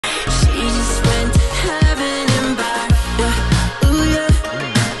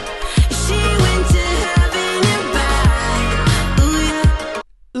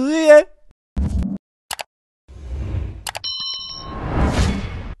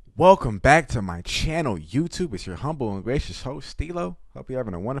Welcome back to my channel, YouTube. It's your humble and gracious host, Stilo. Hope you're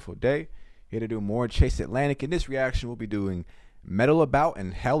having a wonderful day. Here to do more Chase Atlantic. In this reaction, we'll be doing Meddle About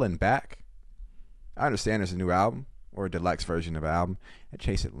and Hell and Back. I understand there's a new album, or a deluxe version of an album, that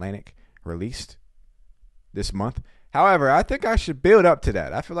Chase Atlantic released this month. However, I think I should build up to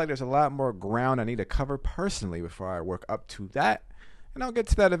that. I feel like there's a lot more ground I need to cover personally before I work up to that. And I'll get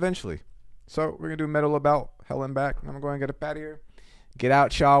to that eventually. So we're going to do Meddle About, Hell and Back. I'm going to go ahead and get up out of here. Get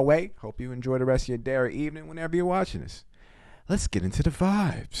out y'all way. Hope you enjoy the rest of your day or evening whenever you're watching this. Let's get into the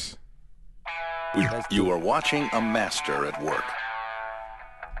vibes. You are watching a master at work.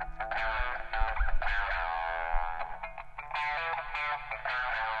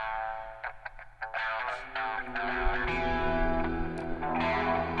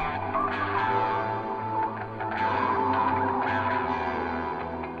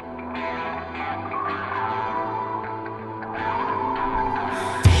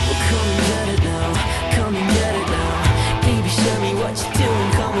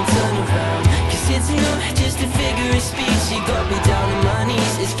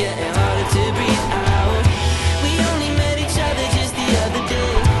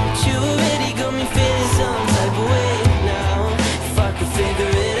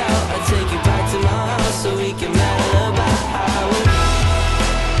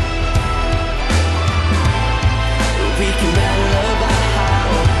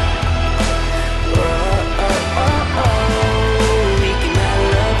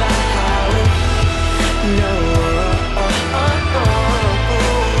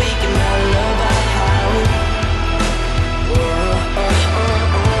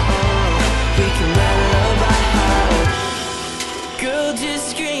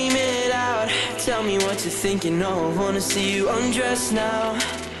 Tell me what you're thinking, no, I wanna see you undress now.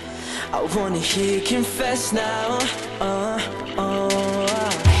 I wanna hear you confess now.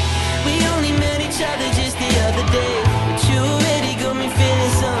 We only met each other just the other day, but you already got me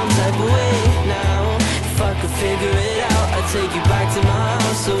feeling some type of way now. If I could figure it out, I'd take you back to my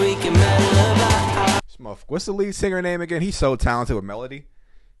house so we can meddle about. What's the lead singer name again? He's so talented with melody.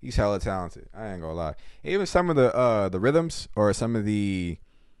 He's hella talented. I ain't gonna lie. Even some of the rhythms or some of the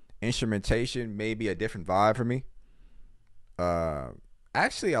instrumentation may be a different vibe for me.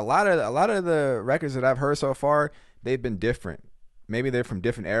 Actually, a lot of the records that I've heard so far, they've been different. Maybe they're from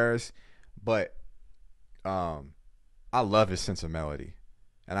different eras, but I love his sense of melody.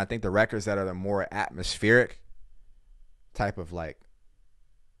 And I think the records that are the more atmospheric type of, like,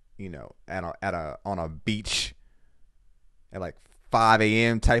 you know, on a beach at like 5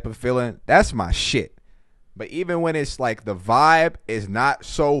 a.m. type of feeling, that's my shit. But even when it's like the vibe is not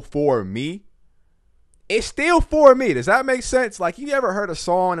so for me, it's still for me. Does that make sense? Like, you ever heard a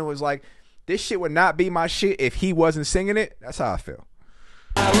song and it was like, this shit would not be my shit if he wasn't singing it? That's how I feel.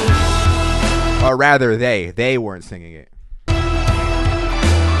 Or rather, they weren't singing it. We can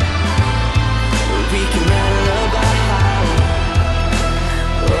meddle about how.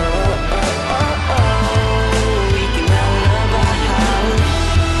 We can meddle about how.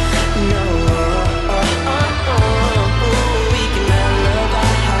 No. We can meddle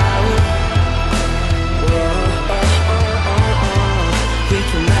about how. We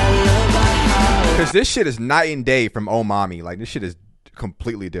can meddle about how. Because this shit is night and day from Oh Mommy. Like, this shit is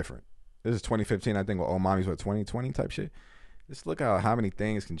completely different. This is 2015, I think. Well, Oh Mommy's what, 2020 type shit? Just look at how many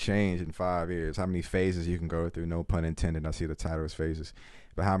things can change in 5 years. How many phases you can go through. No pun intended. I see the title is phases.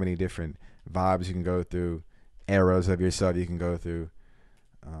 But how many different vibes you can go through. Eras of yourself you can go through.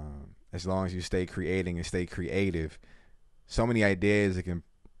 As long as you stay creating and stay creative. So many ideas that can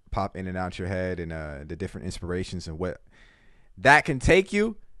pop in and out your head. And the different inspirations and what that can take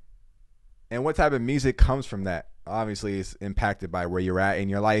you. And what type of music comes from that. Obviously, it's impacted by where you're at in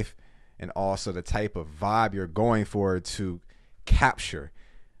your life. And also the type of vibe you're going for to capture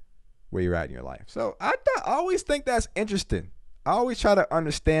where you're at in your life. So I always think that's interesting. I always try to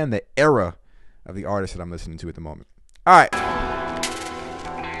understand the era of the artist that I'm listening to at the moment. All right.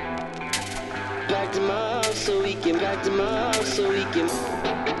 Back to my house so we can, back to my house so we can.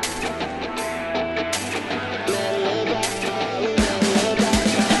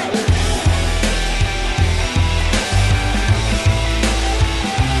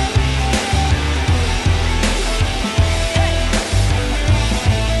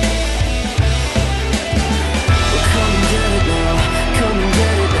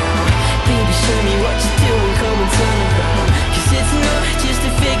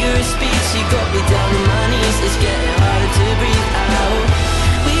 Figure of speech, you got me down on my knees. It's getting harder to breathe out.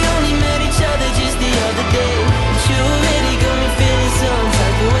 We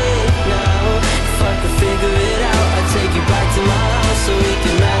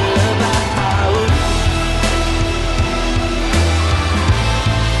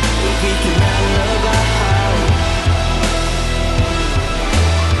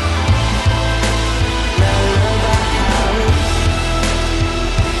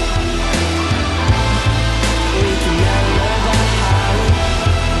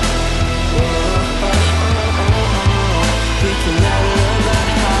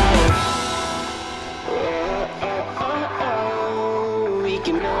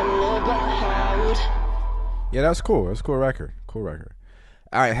Yeah, that's cool. That's a cool record. Cool record.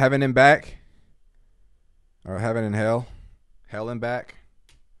 All right, Heaven and Back. Or Heaven and Hell. Hell and Back.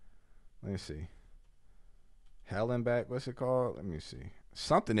 Let me see. Hell and Back. What's it called? Let me see.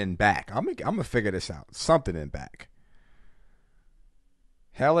 Something in Back. I'm gonna figure this out. Something in Back.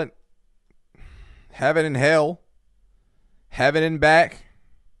 Heaven and Hell. Heaven and Back.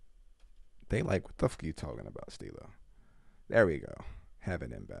 They like, what the fuck are you talking about, Stilo? There we go.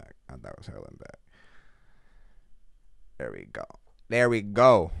 Heaven and Back. I thought it was Hell and Back. There we go. There we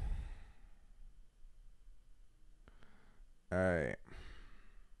go. All right.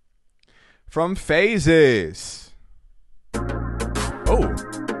 From Phases. Oh.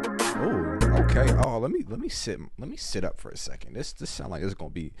 Oh, okay. Oh, let me sit up for a second. This sound like it's gonna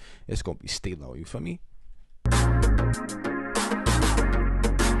be Stilo. You feel me?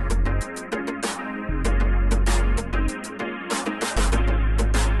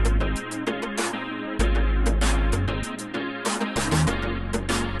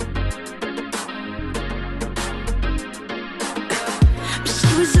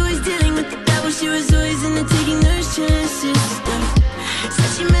 She was always into taking those chances. Said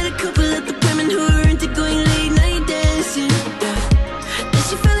she met a couple at the Bremen who were into going late night dancing. Then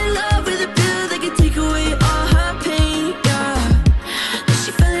she fell in love with a pill that could take away all her pain. Then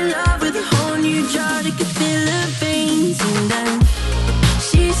she fell in love with a whole new jar that could fill her veins. And then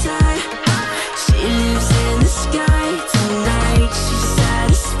she said she lives in the sky tonight. She's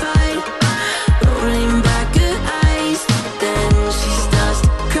satisfied, rolling back her eyes. Then she starts to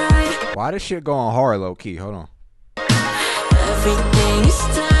cry. Why this shit going hard, low key? Hold on. Everything is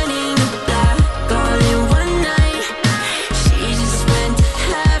turning black all in one night. She just went to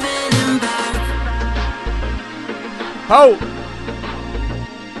heaven and back. Oh!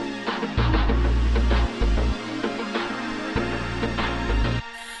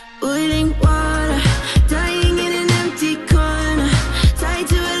 Boiling water, dying in an empty corner, tied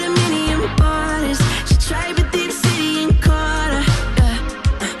to aluminium borders. She tried but they'd city and quarter.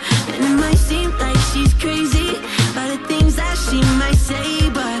 And it might seem like she's crazy by the things that she might say,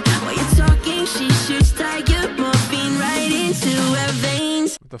 but while you're talking, she shoots tiger morphine right into her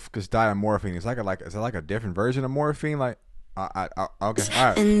veins. What the fuck is diamorphine? Is it like a different version of morphine? Like, okay, all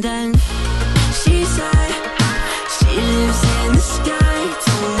right. And then she said she lives in the sky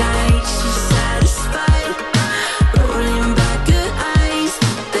tonight. She's satisfied, rolling back her eyes.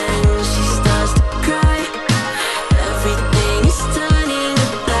 Then she starts to cry. Everything is turning to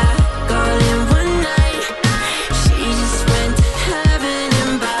black all in one night. She just went to heaven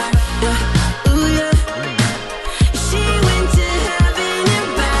and back. Ooh yeah. She went to heaven and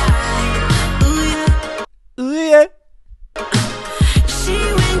back. Ooh yeah. Ooh, yeah. She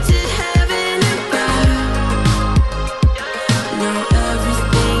went to heaven and back. Now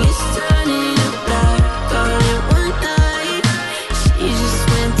everything is turning to black all in one night. She just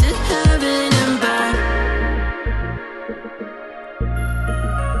went to heaven and back.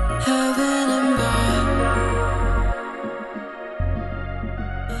 Heaven and back.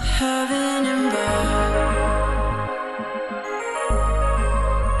 Heaven and back.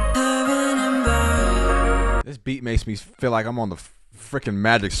 Heaven and back. This beat makes me feel like I'm on the freaking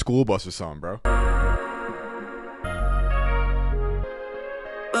Magic School Bus or something, bro.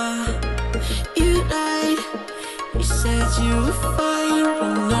 You lied. You said you were fine,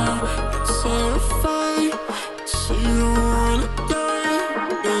 but now you're terrified. She don't wanna die.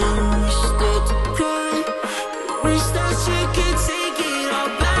 Then you start to cry. You wish that you could take it all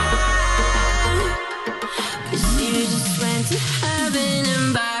back. 'Cause you just went to heaven and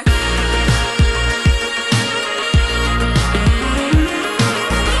back.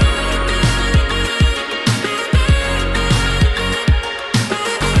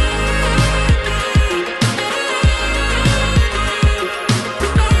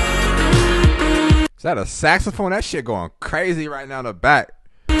 Is that a saxophone? That shit going crazy right now in the back.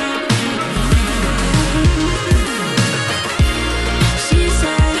 She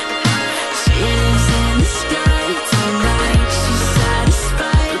said she lives in the sky tonight. She's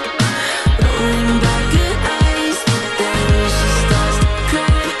satisfied, rolling back her eyes. Then she starts to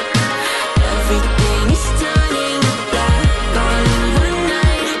cry. Everything is turning to black all in one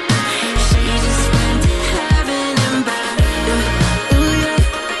night. She just went to heaven and back. Ooh yeah.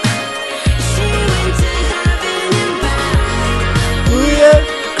 She went to heaven and back. Ooh yeah.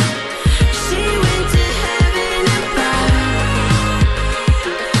 She went to heaven and back.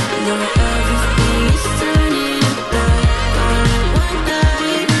 Now everything is turning to black all in one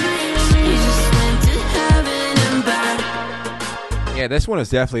night. She just went to heaven and back. Yeah, this one is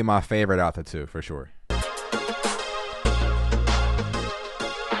definitely my favorite out the two, for sure.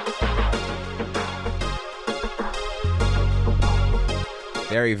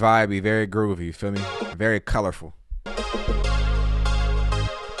 Very vibey, very groovy, you feel me? Very colorful.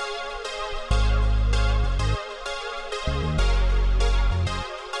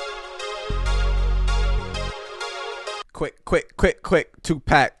 Quick,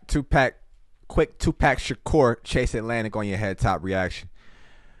 two-pack, quick two-pack Shakur, Chase Atlantic on your head top reaction.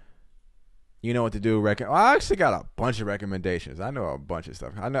 You know what to do. I actually got a bunch of recommendations. I know a bunch of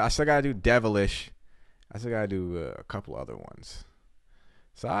stuff. I still got to do Devilish. I still got to do a couple other ones.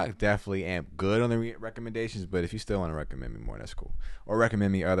 So I definitely am good on the recommendations, but if you still want to recommend me more, that's cool. Or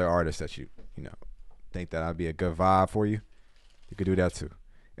recommend me other artists that you think that I'd be a good vibe for you. You could do that too.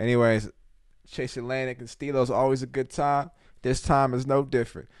 Anyways, Chase Atlantic and Steelo's always a good time. This time is no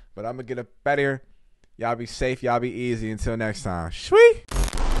different. But I'm going to get up better. Y'all be safe. Y'all be easy. Until next time. Sweet.